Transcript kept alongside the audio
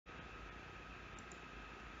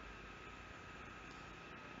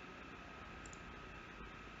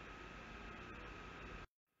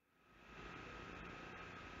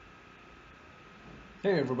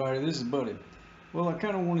Hey everybody, this is Buddy. Well, I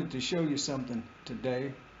kind of wanted to show you something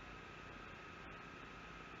today.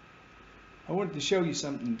 I wanted to show you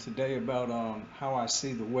something today about how I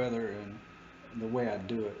see the weather and the way I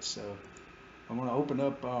do it. So I'm going to open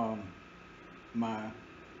up my,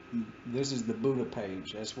 this is the Buddha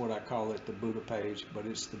page. That's what I call it, the Buddha page, but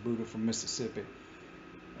it's the Buddha from Mississippi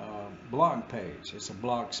blog page. It's a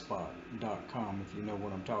blogspot.com if you know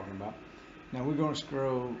what I'm talking about. Now we're going to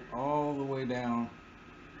scroll all the way down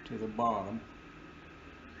to the bottom.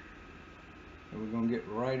 And we're going to get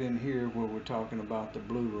right in here where we're talking about the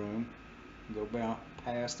Blue Room. Go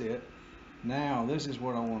past it. Now this is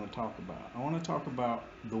what I want to talk about. I want to talk about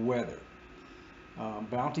the weather.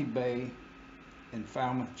 Bounty Bay in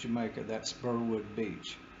Falmouth, Jamaica. That's Burwood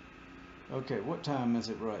Beach. Okay, what time is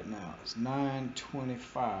it right now? It's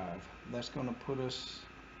 9:25. That's going to put us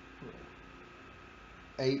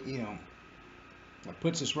 8 a.m. That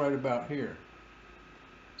puts us right about here.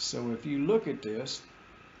 So if you look at this,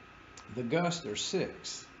 the gusts are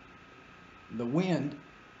 6. The wind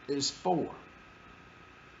is 4.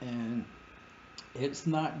 And it's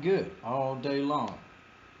not good all day long.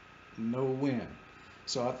 No wind.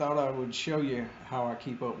 So I thought I would show you how I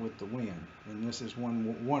keep up with the wind. And this is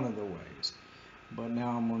one of the ways. But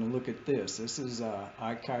now I'm going to look at this. This is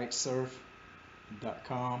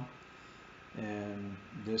ikitesurf.com. And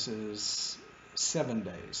this is 7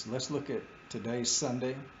 days. Let's look at today's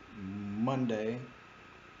Sunday, Monday,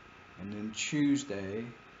 and then Tuesday,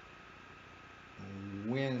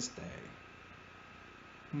 Wednesday.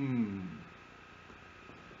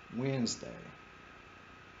 Wednesday.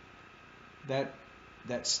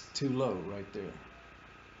 That's too low right there.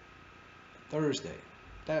 Thursday.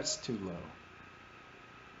 That's too low.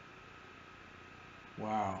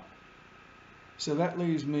 Wow. So that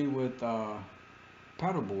leaves me with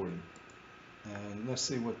paddleboarding. And let's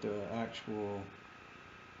see what the actual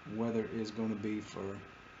weather is going to be for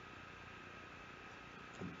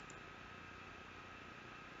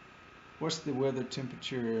what's the weather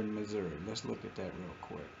temperature in Missouri? Let's look at that real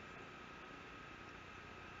quick.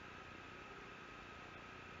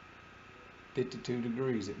 .52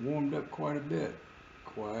 degrees. It warmed up quite a bit.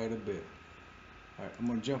 Quite a bit. All right, I'm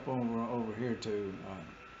going to jump over here to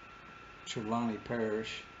Trelawney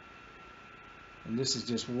Parish. And this is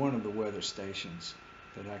just one of the weather stations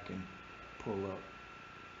that I can pull up.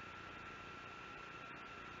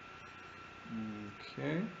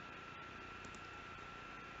 Okay.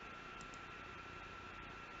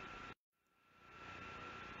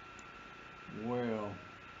 Well,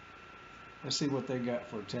 let's see what they got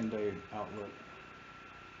for a 10-day outlook.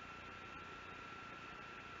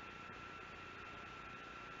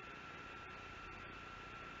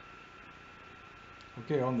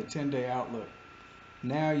 Okay, on the 10-day outlook,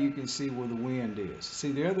 now you can see where the wind is.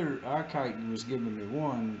 See, the other iKite was giving me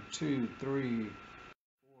 1, 2, 3, 4,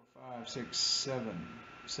 5, 6,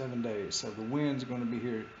 7 days. So the wind's going to be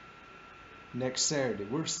here next Saturday.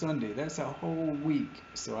 We're Sunday. That's a whole week.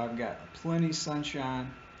 So I've got plenty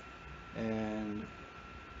sunshine and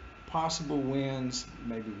possible winds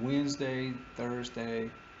maybe Wednesday, Thursday.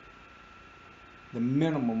 The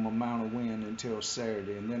minimum amount of wind until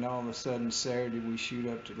Saturday, and then all of a sudden Saturday we shoot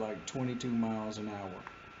up to like 22 miles an hour.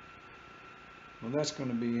 Well, that's going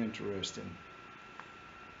to be interesting.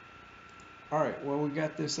 All right, well, we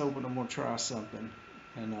got this open. I'm going to try something,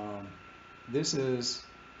 and this is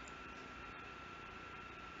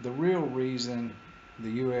the real reason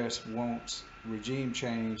the U.S. wants regime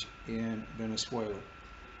change in Venezuela.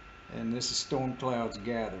 And this is storm clouds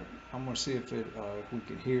gather. I'm going to see if we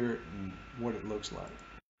can hear it and what it looks like.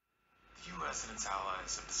 The U.S. and its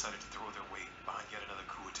allies have decided to throw their weight behind yet another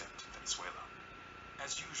coup attempt in Venezuela.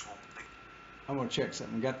 As usual, I'm going to check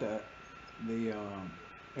something. Got the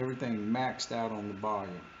everything maxed out on the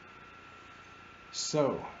volume.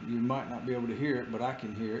 So you might not be able to hear it, but I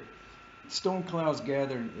can hear it. Storm Clouds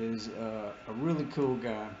Gather is a really cool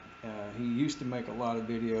guy. He used to make a lot of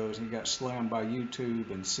videos. He got slammed by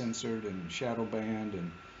YouTube and censored and shadow banned and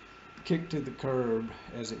kicked to the curb,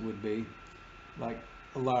 as it would be, like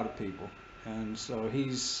a lot of people. And so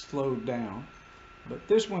he's slowed down. But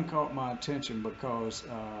this one caught my attention because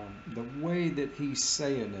the way that he's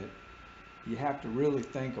saying it, you have to really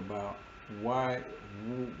think about why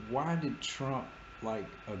did Trump like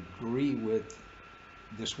agree with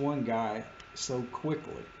this one guy so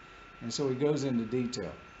quickly. And so he goes into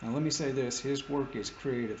detail. Now let me say this, his work is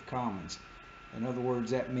Creative Commons. In other words,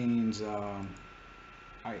 that means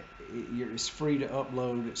it's free to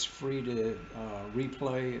upload, it's free to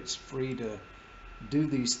replay, it's free to do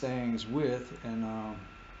these things with. And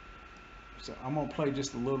so I'm going to play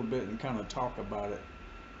just a little bit and kind of talk about it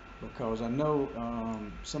because I know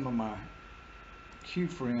some of my Q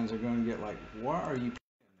friends are going to get like, why are you?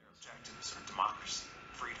 Their objectives are democracy,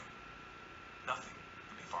 freedom. Nothing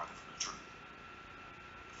could be farther from the truth.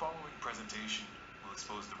 The following presentation will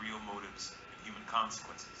expose the real motives and human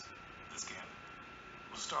consequences of this gambit.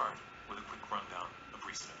 We'll start with a quick rundown of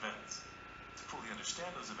recent events. To fully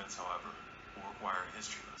understand those events, however, will require a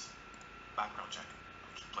history lesson, background checking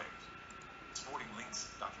on key players. Supporting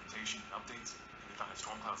links, documentation, and updates can be found at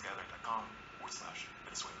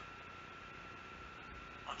stormcloudsgathering.com/Venezuela.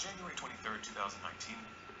 On January 23, 2019,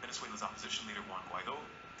 Venezuela's opposition leader Juan Guaido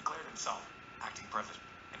declared himself acting president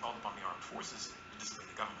and called upon the armed forces to disobey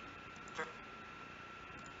the government.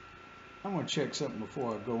 I'm going to check something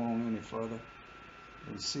before I go on any further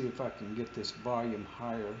and see if I can get this volume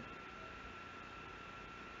higher.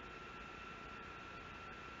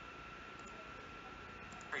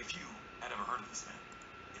 Very few had ever heard of this man.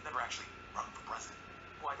 He'd never actually run for president.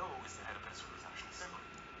 Guaido is the head of Venezuela's National Assembly,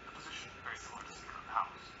 a position very similar to Speaker of the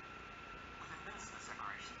House. Within minutes of this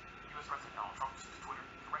declaration, U.S. President Donald Trump took to Twitter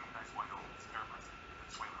to recognize Guaido as the third president of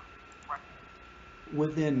Venezuela.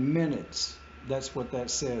 Within minutes, that's what that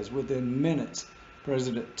says. Within minutes,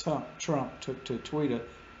 President Trump took to Twitter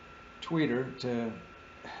to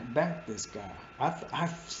back this guy.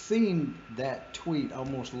 I've seen that tweet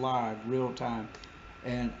almost live, real time,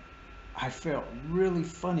 and I felt really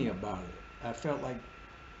funny about it. I felt like,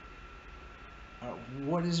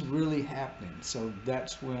 what is really happening? So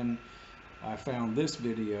that's when I found this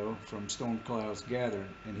video from Storm Clouds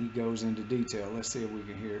Gathering, and he goes into detail. Let's see if we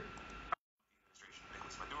can hear it. Administration of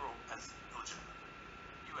Nicolas Maduro as illegitimate.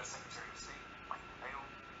 U.S. Secretary of State Mike Pompeo,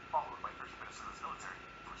 followed by urging Venezuela's military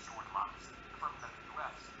to restore democracy, confirming that the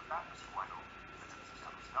U.S. would back Mr. Guaido if attempts to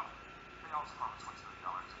establish a government. They also promised $20 million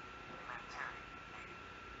in humanitarian aid.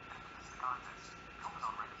 And to put this in context, Trump is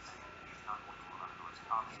on record saying he's not going to rule out a military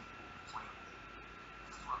option in Venezuela.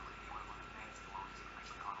 This is roughly the equivalent of Nancy Pelosi and Mitch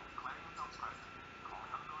McConnell declaring themselves president, calling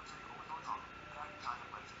on the military to overthrow Trump, and having China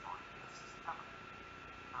pledge to fund the assist effort.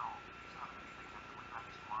 Now, if you happen to be thinking of the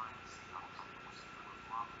repackaged line to see Donald Trump forcibly removed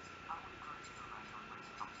from office, I would encourage you to imagine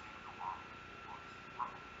replacing Trump's name with Obama. Quote, Bro,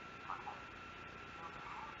 I won't. You know, there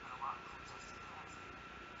have been a lot of protests in France lately.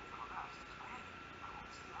 Many of them have asked to ban it. I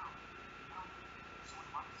won't stay out. You know, restore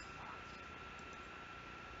democracy in Paris.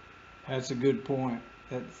 That's a good point.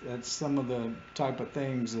 That's some of the type of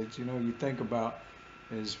things that you think about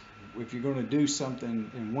is if you're going to do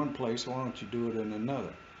something in one place, why don't you do it in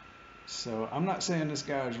another? So I'm not saying this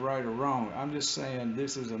guy is right or wrong. I'm just saying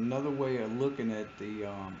this is another way of looking at the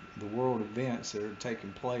world events that are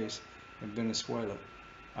taking place in Venezuela.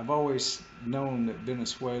 I've always known that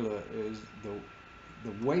Venezuela is the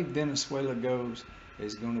way Venezuela goes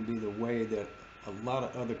is going to be the way that a lot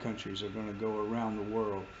of other countries are going to go around the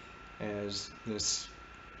world as this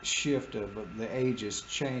shift of the ages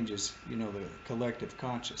changes, the collective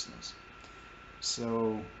consciousness.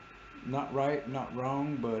 So, not right, not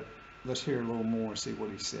wrong, but let's hear a little more and see what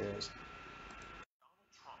he says. Donald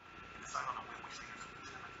Trump can decide on a way which leaders are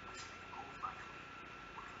legitimate and should be imposed by whom.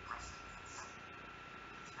 What can the president even say?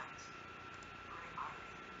 Who's next? The great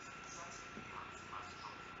irony is that exactly the opposite last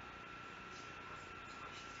Trump is the legitimate president whose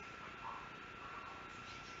election is taken by fraud. Are now calling for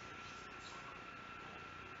changing conditions in Venezuela.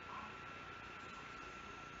 Why would they do this to raise the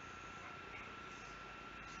food? In fact, the name of this is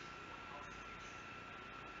digital foreign policy creation.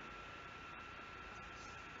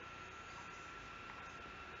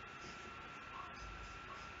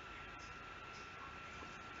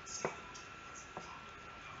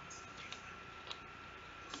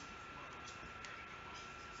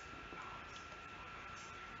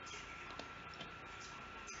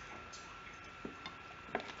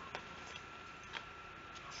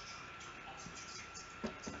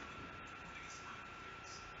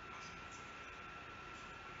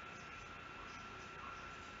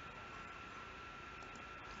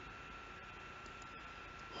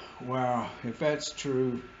 Wow, if that's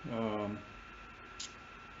true,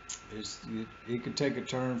 it could take a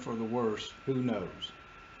turn for the worse. Who knows?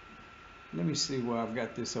 Let me see why I've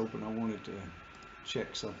got this open. I wanted to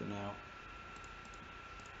check something out.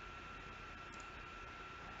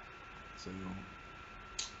 So,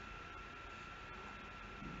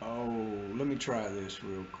 let me try this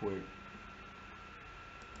real quick.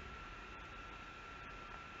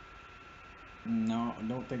 No, I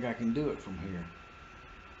don't think I can do it from here.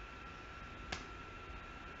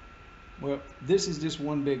 Well, this is just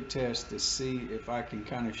one big test to see if I can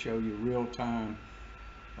kind of show you real-time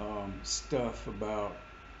stuff about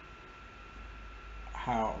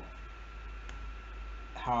how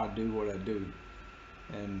I do what I do,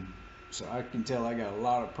 and so I can tell I got a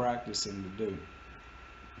lot of practicing to do.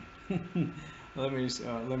 Let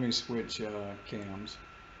me switch cams.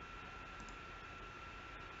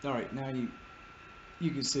 All right, now you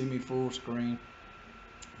can see me full screen.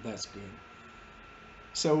 That's good.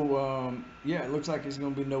 So yeah, it looks like it's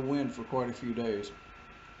going to be no wind for quite a few days.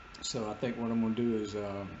 So I think what I'm going to do is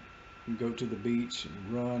go to the beach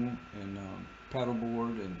and run and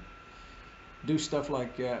paddleboard and do stuff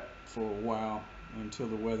like that for a while until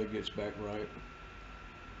the weather gets back right.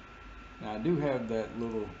 Now I do have that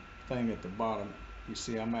little thing at the bottom. You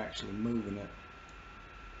see I'm actually moving it.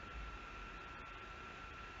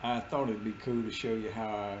 I thought it'd be cool to show you how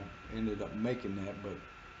I ended up making that, but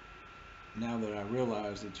now that I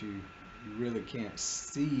realize that you really can't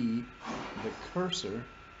see the cursor,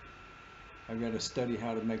 I've got to study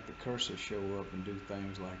how to make the cursor show up and do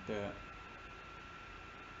things like that.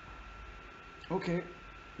 Okay,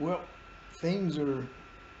 well, things are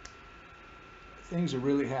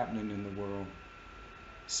really happening in the world.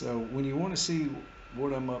 So when you want to see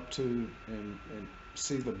what I'm up to and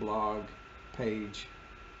see the blog page,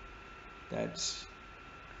 that's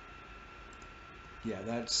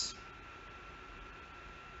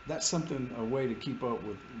something, a way to keep up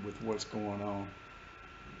with what's going on.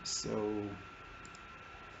 So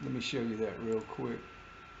let me show you that real quick.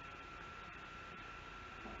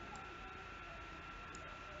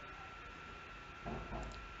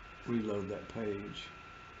 Reload that page.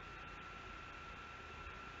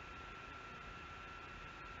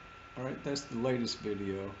 All right, that's the latest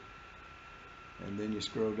video. And then you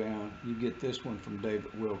scroll down, you get this one from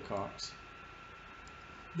David Wilcox.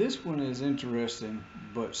 This one is interesting,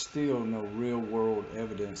 but still no real world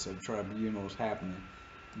evidence of tribunals happening.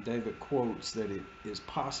 David quotes that it is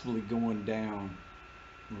possibly going down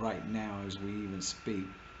right now as we even speak.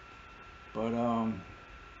 But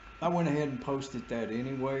I went ahead and posted that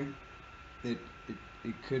anyway. It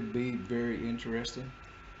could be very interesting.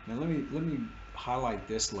 Now let me highlight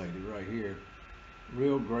this lady right here.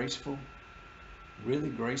 Real graceful, really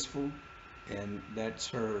graceful, and that's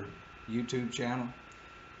her YouTube channel.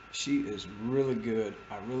 She is really good.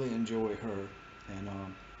 I really enjoy her. And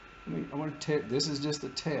I want to this is just a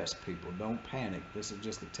test, people. Don't panic. This is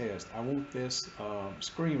just a test. I want this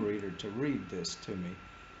screen reader to read this to me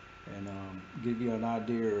and give you an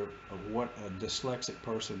idea of what a dyslexic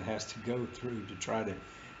person has to go through to try to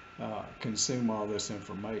consume all this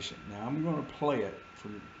information. Now I'm going to play it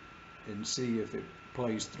and see if it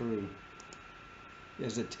plays through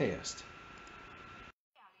as a test.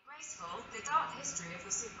 Graceful, the dark history of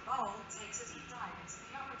the Super Bowl takes a deep dive into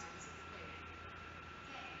the origins of the league.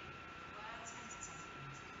 Game, the word's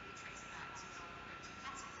entertainment can be traced back to an old Christian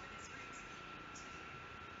classic with its roots in England too.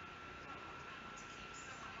 Plot and want to keep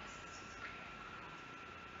someone else's free of mind.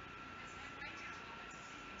 There's no greater honor to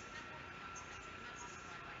seek incidental cultivating masses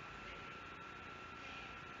right by the league. Game,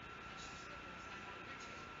 professional football's annual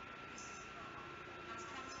ritual, the Super Bowl, has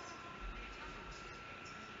transformed from the championship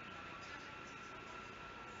into an economic casualty for both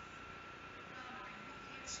clubs. Garnering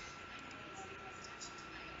more viewership than any meeting presidential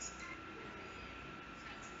debate. Every year,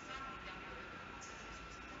 friends and family gather over what others was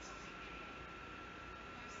to watch the game.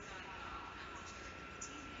 Most die hard fans ensuring that the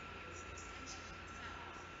team they view is an extension of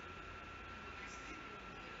themselves. And what most football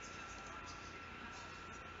viewers just watch is the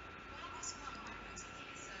commercials. While this one moment a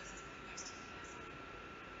year serves as the most universal,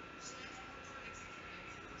 shared cultural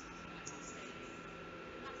experience across the United States.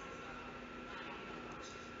 Masses are, by and large,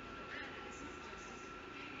 unaware that it's not just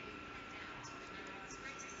the game being played down to America's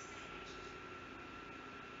greatest stage.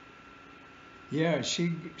 Yeah,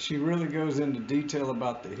 she really goes into detail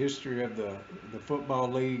about the history of the football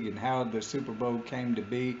league and how the Super Bowl came to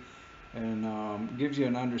be, and gives you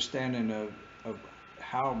an understanding of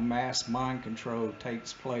how mass mind control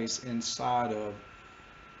takes place inside of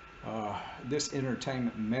this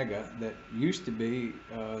entertainment mega that used to be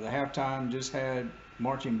the halftime just had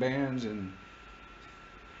marching bands and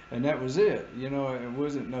that was it. You know, it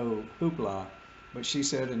wasn't no hoopla. But she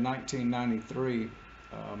said in 1993,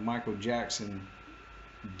 Michael Jackson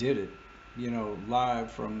did it, you know,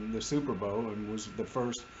 live from the Super Bowl and was the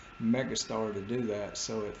first megastar to do that.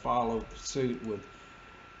 So it followed suit with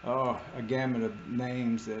a gamut of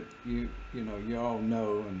names that you all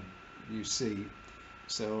know and you see.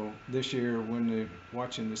 So this year when they're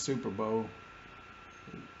watching the Super Bowl,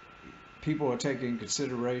 people are taking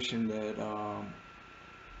consideration that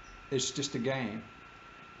it's just a game.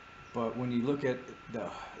 But when you look at the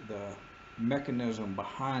mechanism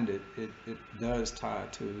behind it, it does tie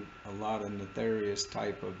to a lot of nefarious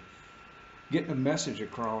type of getting a message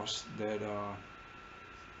across that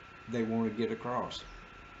they want to get across.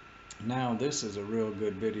 Now this is a real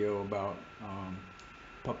good video about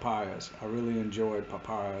papayas. I really enjoyed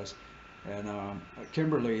papayas. And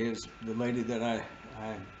Kimberly is the lady that I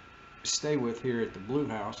stay with here at the Blue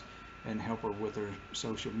House and help her with her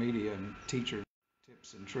social media and teach her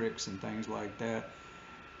tips and tricks and things like that.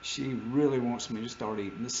 She really wants me to start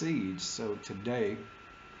eating the seeds. So today,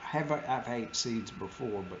 I've ate seeds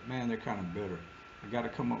before, but man, they're kind of bitter. I got to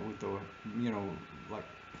come up with like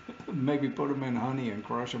maybe put them in honey and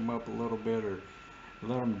crush them up a little bit, or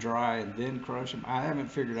let them dry and then crush them. I haven't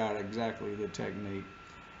figured out exactly the technique,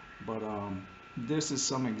 but this is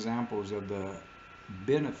some examples of the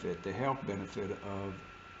benefit, the health benefit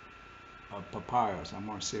of papayas. I'm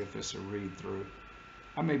going to see if it's a read through.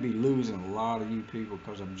 I may be losing a lot of you people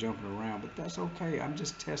because I'm jumping around, but that's okay. I'm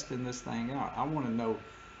just testing this thing out. I want to know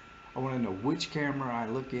which camera I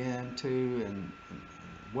look into, and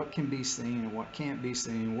what can be seen and what can't be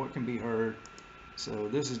seen, what can be heard. So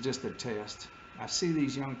this is just a test. I see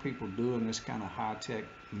these young people doing this kind of high-tech,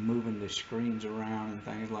 moving the screens around and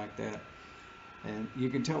things like that. And you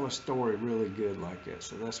can tell a story really good like that.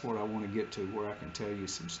 So that's what I want to get to, where I can tell you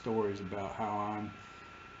some stories about how I'm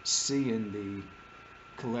seeing the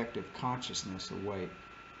collective consciousness awake.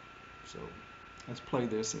 So let's play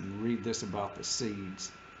this and read this about the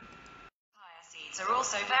seeds. Papaya seeds are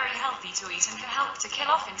also very healthy to eat and can help to kill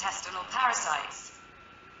off intestinal parasites,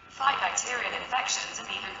 fight bacterial infections, and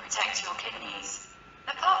even protect your kidneys.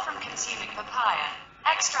 Apart from consuming papaya,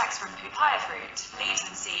 extracts from papaya fruit, leaves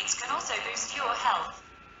and seeds can also boost your health.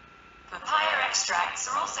 Papaya extracts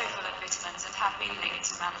are also full of vitamins and have been linked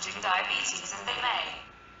to managing diabetes, and they may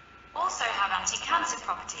also have anti-cancer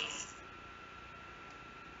properties.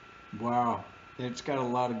 Wow, it's got a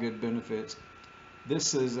lot of good benefits.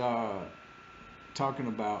 This is talking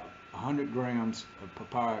about 100 grams of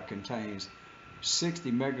papaya contains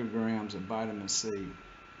 60 megagrams of vitamin C,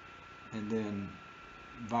 and then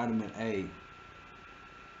vitamin A,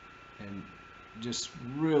 and just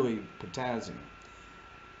really potassium,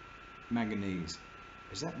 manganese.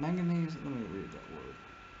 Is that manganese? Let me read that word.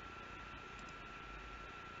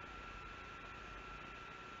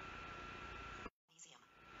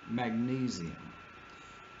 Magnesium.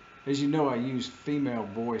 As you know, I use female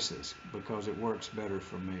voices because it works better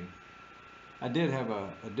for me. I did have a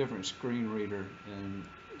different screen reader, and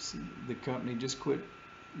the company just quit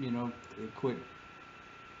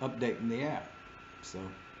updating the app. So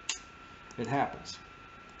it happens.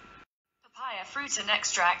 Papaya fruit and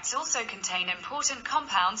extracts also contain important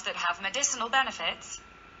compounds that have medicinal benefits.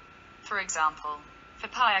 For example,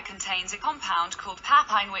 papaya contains a compound called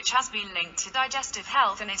papain, which has been linked to digestive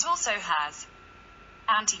health, and it also has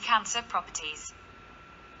anti-cancer properties.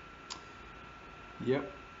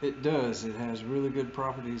 Yep, it does. It has really good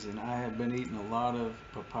properties, and I have been eating a lot of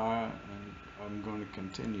papaya, and I'm going to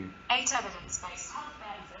continue. 8 evidence-based health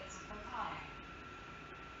benefits of papaya.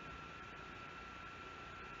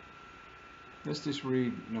 Let's just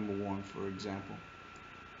read number 1, for example.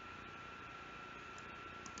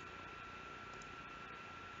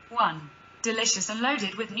 1. Delicious and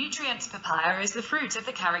loaded with nutrients. Papaya is the fruit of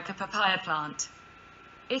the carica papaya plant.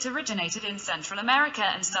 It originated in Central America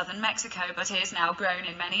and southern Mexico, but is now grown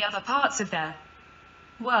in many other parts of the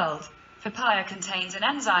world. Papaya contains an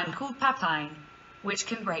enzyme called papain, which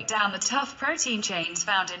can break down the tough protein chains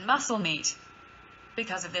found in muscle meat.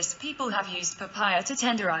 Because of this, people have used papaya to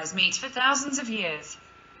tenderize meat for thousands of years.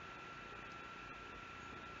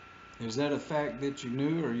 Is that a fact that you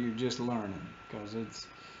knew, or are you just learning? Because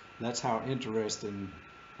that's how interesting,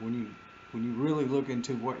 when you really look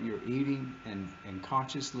into what you're eating and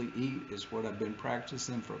consciously eat, is what I've been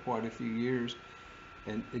practicing for quite a few years.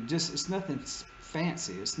 And it's nothing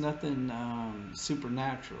fancy. It's nothing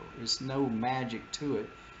supernatural. It's no magic to it.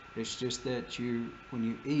 It's just that when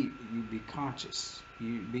you eat, you be conscious.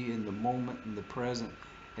 You be in the moment, in the present,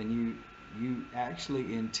 and you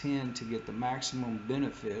actually intend to get the maximum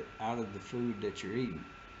benefit out of the food that you're eating.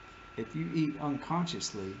 If you eat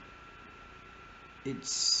unconsciously,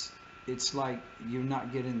 it's like you're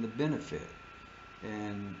not getting the benefit,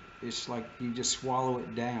 and it's like you just swallow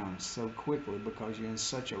it down so quickly because you're in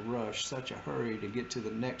such a rush, such a hurry to get to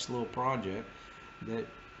the next little project, that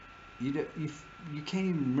you can't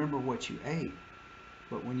even remember what you ate.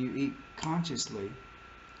 But when you eat consciously,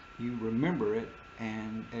 you remember it,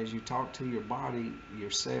 and as you talk to your body,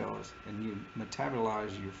 your cells, and you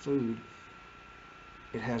metabolize your food,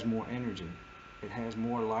 it has more energy. It has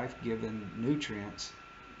more life-giving nutrients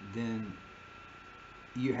than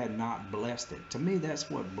you had not blessed it. To me, that's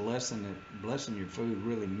what blessing your food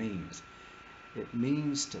really means. It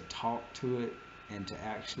means to talk to it and to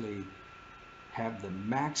actually have the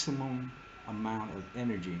maximum amount of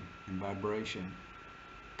energy and vibration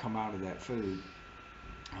come out of that food.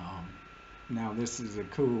 Now this is a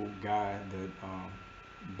cool guy that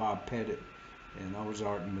Bob Pettit in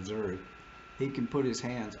Ozark, Missouri. He can put his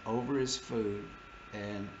hands over his food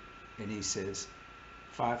and he says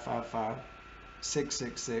 555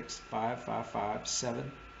 666 555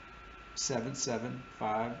 777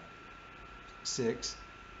 56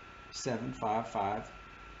 755.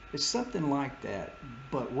 It's something like that.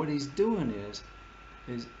 But what he's doing is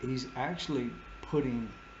he's actually putting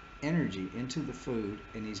energy into the food,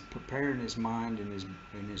 and he's preparing his mind and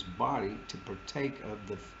his body to partake of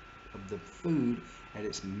the food at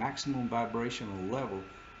its maximum vibrational level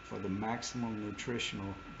for the maximum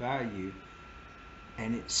nutritional value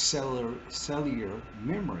and its cellular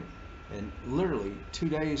memory. And literally 2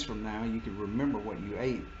 days from now you can remember what you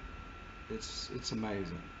ate. It's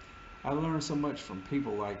amazing. I learned so much from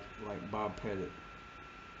people like Bob Pettit.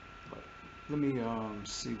 But let me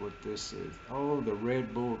see what this is. Oh, the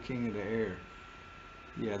Red Bull King of the Air.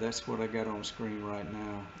 Yeah, that's what I got on screen right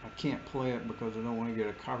now. I can't play it because I don't want to get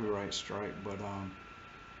a copyright strike, but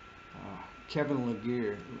Kevin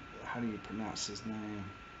Laguerre, how do you pronounce his name?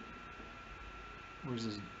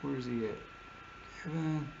 Where's he at?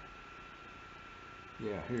 Kevin.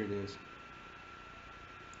 Yeah, here it is.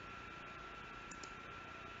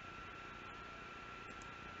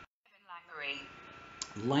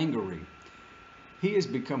 Langery. He is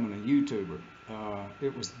becoming a YouTuber.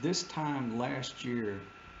 It was this time last year.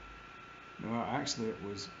 No, actually, it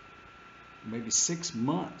was maybe 6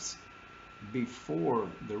 months before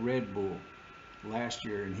the Red Bull last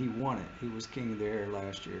year, and he won it. He was King of the Air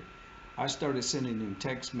last year. I started sending him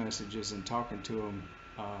text messages and talking to him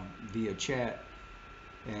via chat.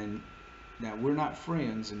 And now we're not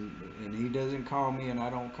friends, and he doesn't call me, and I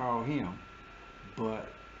don't call him.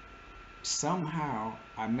 But somehow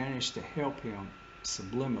I managed to help him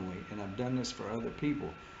subliminally, and I've done this for other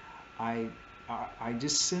people. I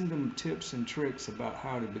just send them tips and tricks about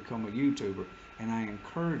how to become a YouTuber, and I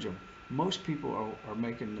encourage them. Most people are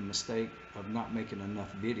making the mistake of not making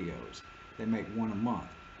enough videos. They make one a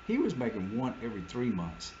month. He was making one every 3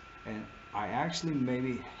 months, and I actually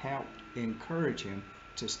maybe helped encourage him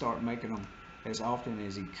to start making them as often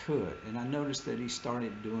as he could. And I noticed that he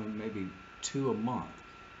started doing maybe 2 a month.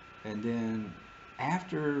 And then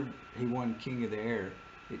after he won King of the Air,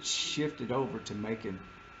 it shifted over to making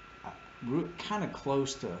kind of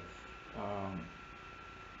close to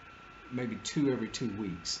maybe 2 every 2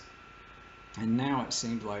 weeks. And now it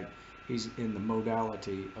seems like he's in the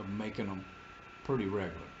modality of making them pretty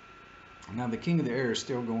regular. Now the King of the Air is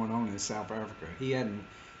still going on in South Africa. He hadn't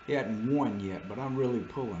won yet, but I'm really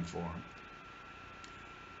pulling for him.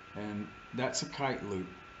 And that's a kite loop.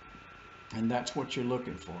 And that's what you're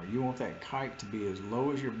looking for. You want that kite to be as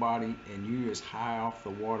low as your body and you as high off the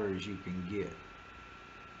water as you can get.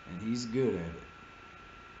 And he's good at it.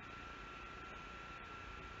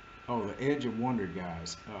 Oh, the Edge of Wonder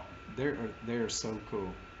guys. They're so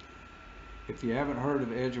cool. If you haven't heard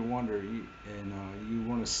of Edge of Wonder and you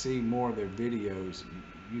want to see more of their videos,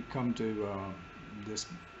 you come to this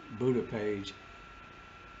Buddha page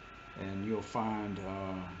and you'll find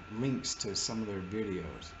links to some of their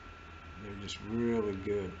videos. They're just really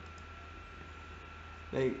good.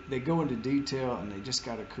 They go into detail, and they just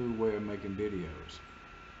got a cool way of making videos.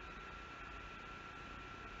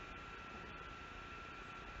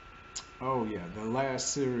 Oh yeah, the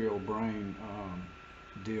last Serial Brain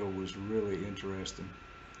deal was really interesting.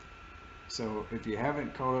 So if you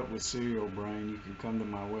haven't caught up with Serial Brain, you can come to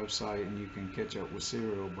my website and you can catch up with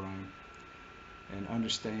Serial Brain and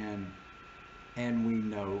understand. And We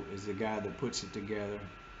Know is the guy that puts it together.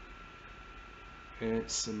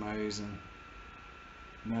 It's amazing.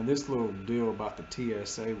 Now this little deal about the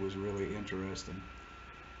TSA was really interesting,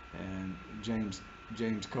 and James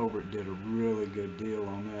Colbert did a really good deal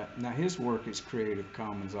on that. Now his work is Creative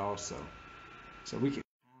Commons also, so we can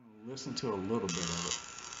listen to a little bit of it.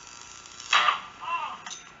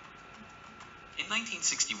 In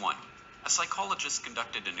 1961, a psychologist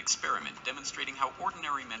conducted an experiment demonstrating how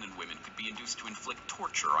ordinary men and women could be induced to inflict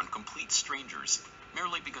torture on complete strangers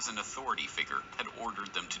merely because an authority figure had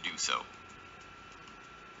ordered them to do so.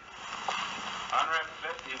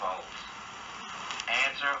 150 volts.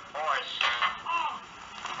 Answer horse.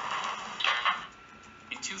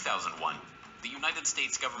 In 2001, the United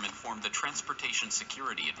States government formed the Transportation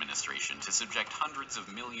Security Administration to subject hundreds of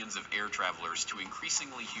millions of air travelers to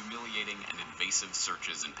increasingly humiliating and invasive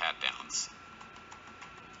searches and pat-downs.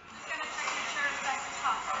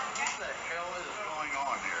 What the hell is going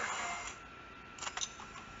on here?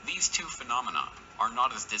 These two phenomena are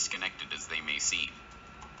not as disconnected as they may seem.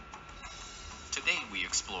 Today we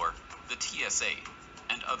explore the TSA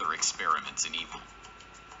and other experiments in evil.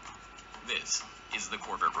 This is the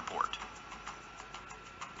Corbett Report.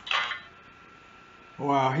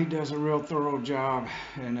 Wow, he does a real thorough job,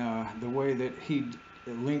 and the way that he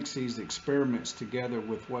links these experiments together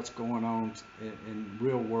with what's going on in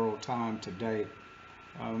real world time today.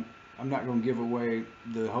 I'm not going to give away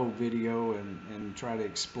the whole video and try to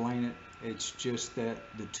explain it. It's just that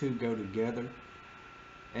the two go together,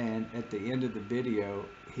 and at the end of the video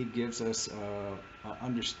he gives us an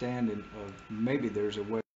understanding of maybe there's a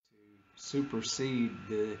way to supersede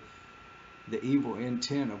the evil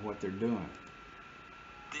intent of what they're doing.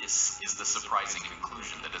 This is the surprising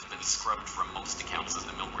conclusion that has been scrubbed from most accounts of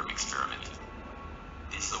the Milgram experiment.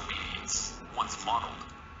 Disobedience, once modeled,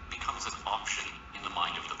 becomes an option in the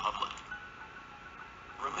mind of the public.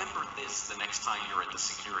 Remember this the next time you're at the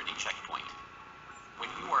security checkpoint. When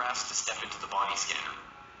you are asked to step into the body scanner,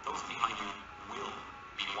 those behind you will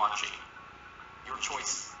be watching. Your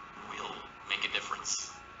choice will make a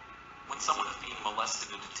difference. When someone is being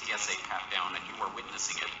molested at a TSA pat-down and you are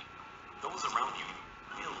witnessing it, those around you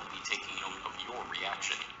will be taking note of your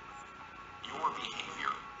reaction. Your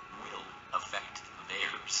behavior will affect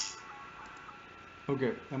theirs.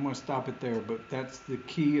 Okay, I'm going to stop it there, but that's the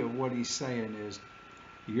key of what he's saying is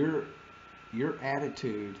your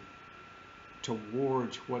attitude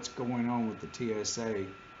towards what's going on with the TSA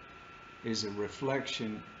is a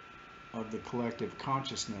reflection of the collective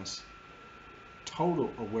consciousness,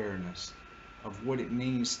 total awareness of what it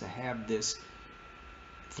means to have this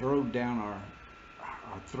thrown down our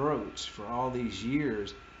throats for all these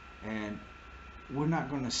years, and we're not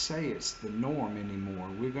going to say it's the norm anymore.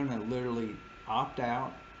 We're going to literally opt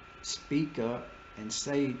out, speak up, and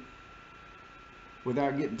say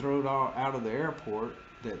without getting thrown out of the airport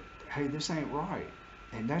that, hey, this ain't right.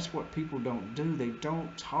 And that's what people don't do. They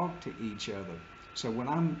don't talk to each other. So when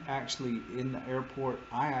I'm actually in the airport,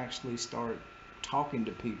 I actually start talking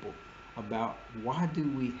to people about why do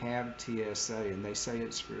we have TSA, and they say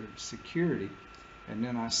it's for security. And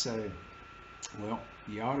then I say, well,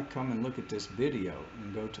 you ought to come and look at this video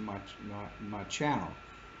and go to my channel,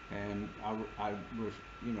 and I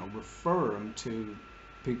refer them to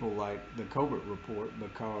people like the Corbett Report,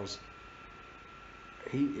 because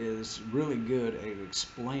he is really good at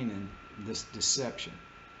explaining this deception.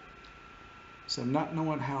 So not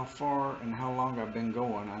knowing how far and how long I've been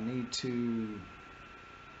going, I need to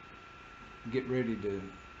get ready to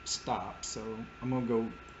stop. So I'm going to go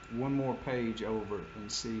one more page over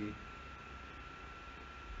and see,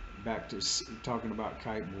 back to talking about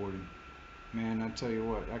kiteboarding. Man, I tell you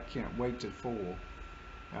what, I can't wait to foil.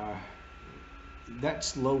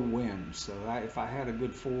 That's low wind, so if I had a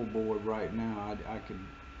good foil board right now, I could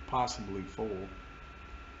possibly foil.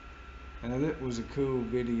 And that was a cool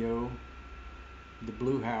video. The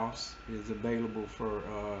Blue House is available for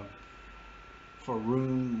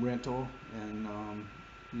room rental, and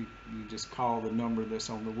you just call the number that's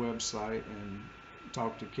on the website and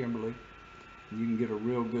talk to Kimberly. You can get a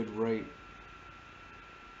real good rate.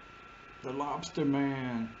 The Lobster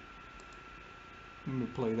Man. Let me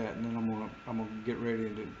play that, and then I'm gonna get ready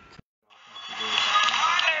to. Hey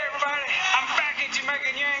everybody, I'm back in Jamaica,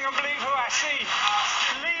 and you ain't gonna believe who I see.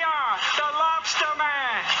 Leon, the Lobster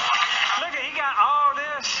Man. Look at, he got all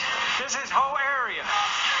this. This is his whole area,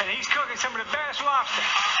 and he's cooking some of the best lobster.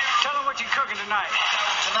 Tell him what you're cooking tonight.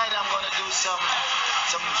 Tonight I'm gonna do some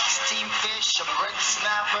steamed fish, some red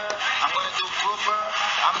snapper. I'm gonna do grouper.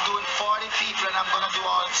 I'm doing 40 people, and I'm gonna do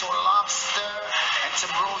also lobster and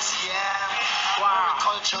some roast yam. Wow.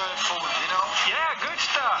 Cultural food, you know? Yeah, good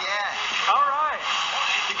stuff. Yeah. All right.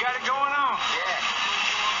 You got it going on. Yeah.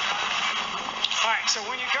 All right, so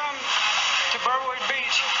when you come to Burwood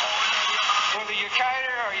Beach, whether you're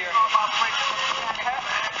kiter or you're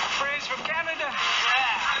friends from Canada,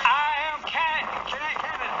 I am Canada.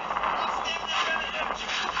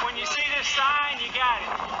 When you see this sign, you got it.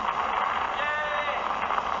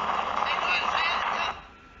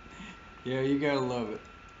 Yay! Yeah, you gotta love it.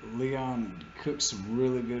 Leon cooks some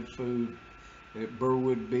really good food at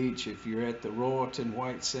Burwood Beach. If you're at the Royalton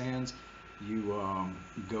White Sands, you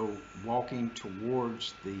go walking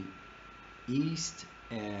towards the east,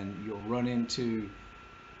 and you'll run into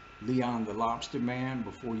Leon the Lobster Man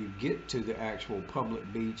before you get to the actual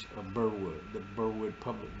public beach of Burwood, the Burwood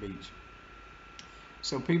Public Beach.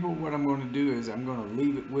 So people, what I'm going to do is I'm going to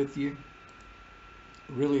leave it with you.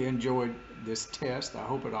 Really enjoyed this test. I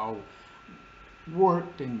hope it all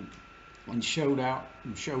worked and showed up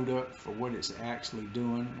for what it's actually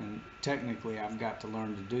doing. And technically I've got to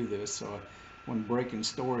learn to do this, so when breaking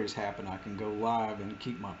stories happen, I can go live and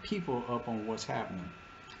keep my people up on what's happening.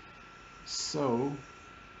 So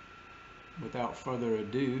without further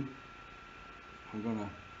ado, I'm gonna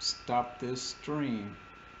stop this stream.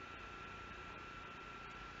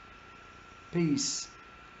 Peace.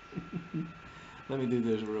 Let me do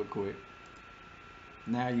this real quick.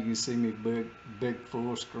 Now you can see me big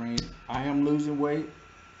full screen. I am losing weight.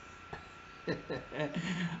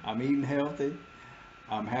 I'm eating healthy.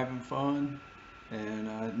 I'm having fun. And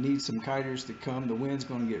I need some kiters to come. The wind's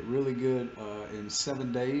going to get really good in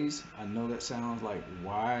 7 days. I know that sounds like,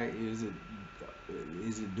 why is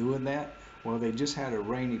it doing that? Well, they just had a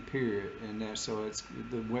rainy period, and so it's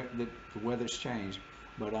the weather's changed.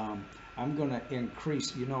 But I'm going to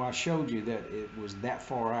increase. You know, I showed you that it was that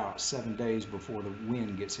far out, 7 days before the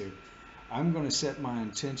wind gets here. I'm going to set my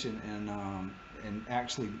intention and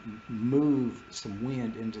actually move some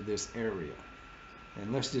wind into this area.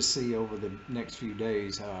 And let's just see over the next few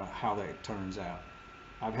days how that turns out.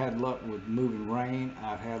 I've had luck with moving rain.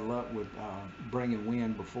 I've had luck with bringing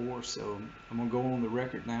wind before. So I'm going to go on the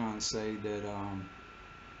record now and say that,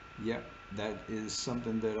 yep, that is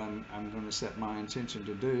something that I'm going to set my intention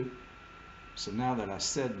to do. So now that I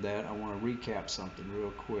said that, I want to recap something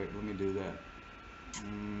real quick. Let me do that.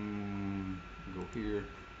 Go here,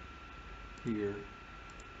 here,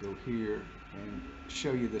 go here, and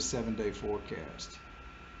show you the 7-day forecast.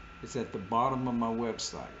 It's at the bottom of my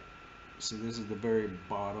website. So this is the very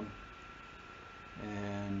bottom,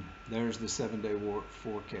 and there's the 7-day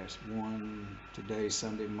forecast. Today,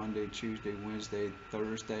 Sunday, Monday, Tuesday, Wednesday,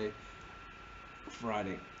 Thursday,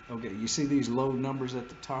 Friday. Okay, you see these low numbers at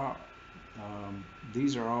the top?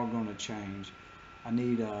 These are all going to change. I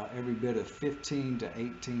need every bit of 15 to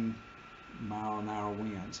 18 mile-an-hour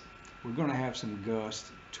winds. We're going to have some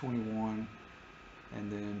gusts, 21,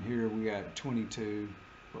 and then here we got 22,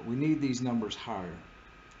 but we need these numbers higher.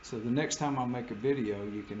 So the next time I make a video,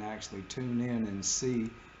 you can actually tune in and see,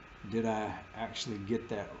 did I actually get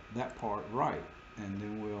that part right? And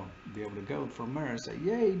then we'll be able to go from there and say,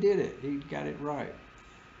 yeah, he did it. He got it right.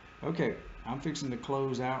 Okay, I'm fixing to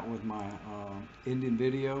close out with my ending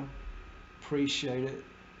video. Appreciate it.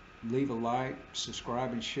 Leave a like,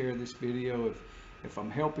 subscribe, and share this video. If I'm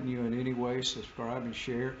helping you in any way, subscribe and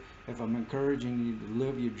share. If I'm encouraging you to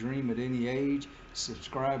live your dream at any age,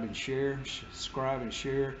 subscribe and share. Subscribe and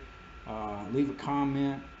share. Leave a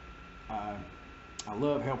comment. I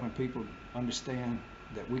love helping people understand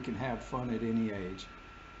that we can have fun at any age.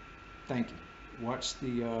 Thank you. Watch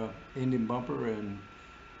the ending bumper, and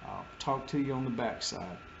I'll talk to you on the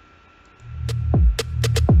backside.